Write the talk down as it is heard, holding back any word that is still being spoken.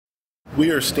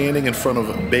We are standing in front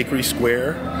of Bakery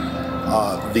Square,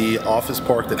 the office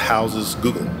park that houses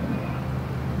Google.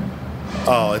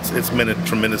 Oh, it's meant a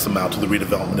tremendous amount to the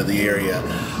redevelopment of the area.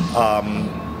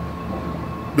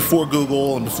 Before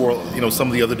Google and before some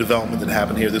of the other development that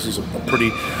happened here, this was a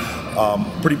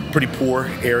pretty poor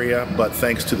area. But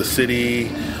thanks to the city,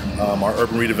 our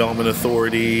Urban Redevelopment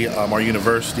Authority, our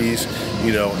universities,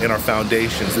 and our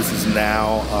foundations, this is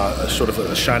now sort of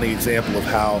a shining example of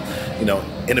how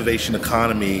innovation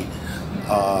economy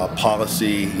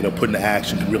policy, put into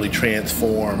action to really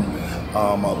transform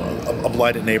a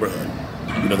blighted neighborhood.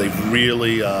 They've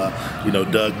really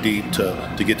dug deep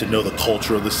to get to know the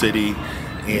culture of the city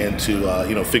and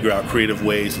to figure out creative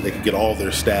ways that they can get all of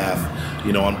their staff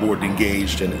on board and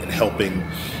engaged in helping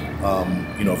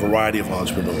a variety of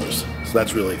entrepreneurs. So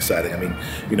that's really exciting. I mean,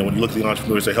 when you look at the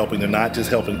entrepreneurs they're helping, they're not just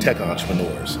helping tech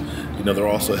entrepreneurs. They're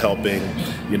also helping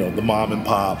the mom and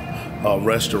pop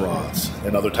restaurants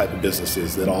and other type of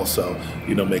businesses that also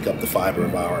make up the fiber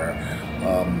of our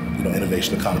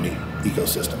innovation economy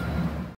ecosystem.